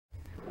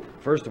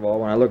first of all,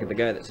 when I look at the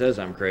guy that says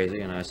I'm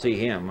crazy and I see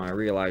him, I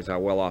realize how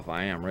well off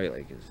I am,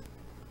 really, because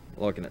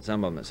looking at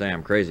some of them that say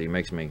I'm crazy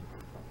makes me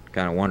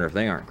kind of wonder if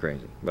they aren't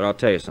crazy. But I'll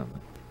tell you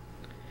something.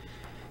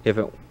 If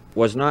it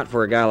was not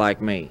for a guy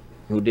like me,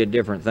 who did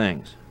different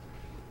things,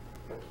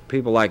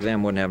 people like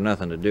them wouldn't have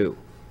nothing to do.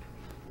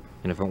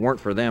 And if it weren't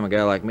for them, a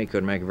guy like me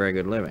couldn't make a very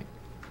good living.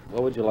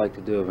 What would you like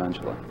to do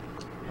eventually?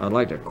 I'd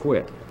like to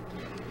quit.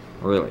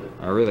 Really,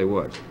 I really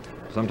would.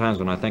 Sometimes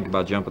when I think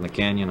about jumping the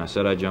canyon, I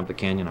said I'd jump the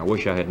canyon, I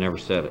wish I had never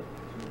said it.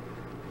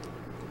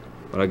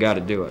 But I got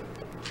to do it.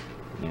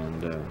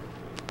 And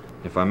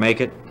if I make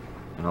it,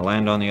 and I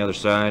land on the other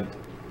side,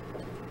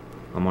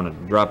 I'm going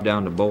to drop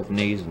down to both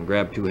knees and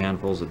grab 2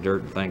 handfuls of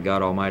dirt and thank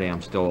God Almighty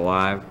I'm still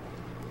alive.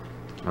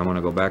 I'm going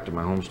to go back to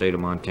my home state of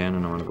Montana,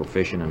 and I'm going to go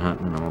fishing and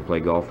hunting, and I'm going to play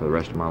golf for the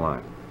rest of my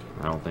life.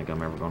 I don't think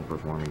I'm ever going to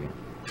perform again.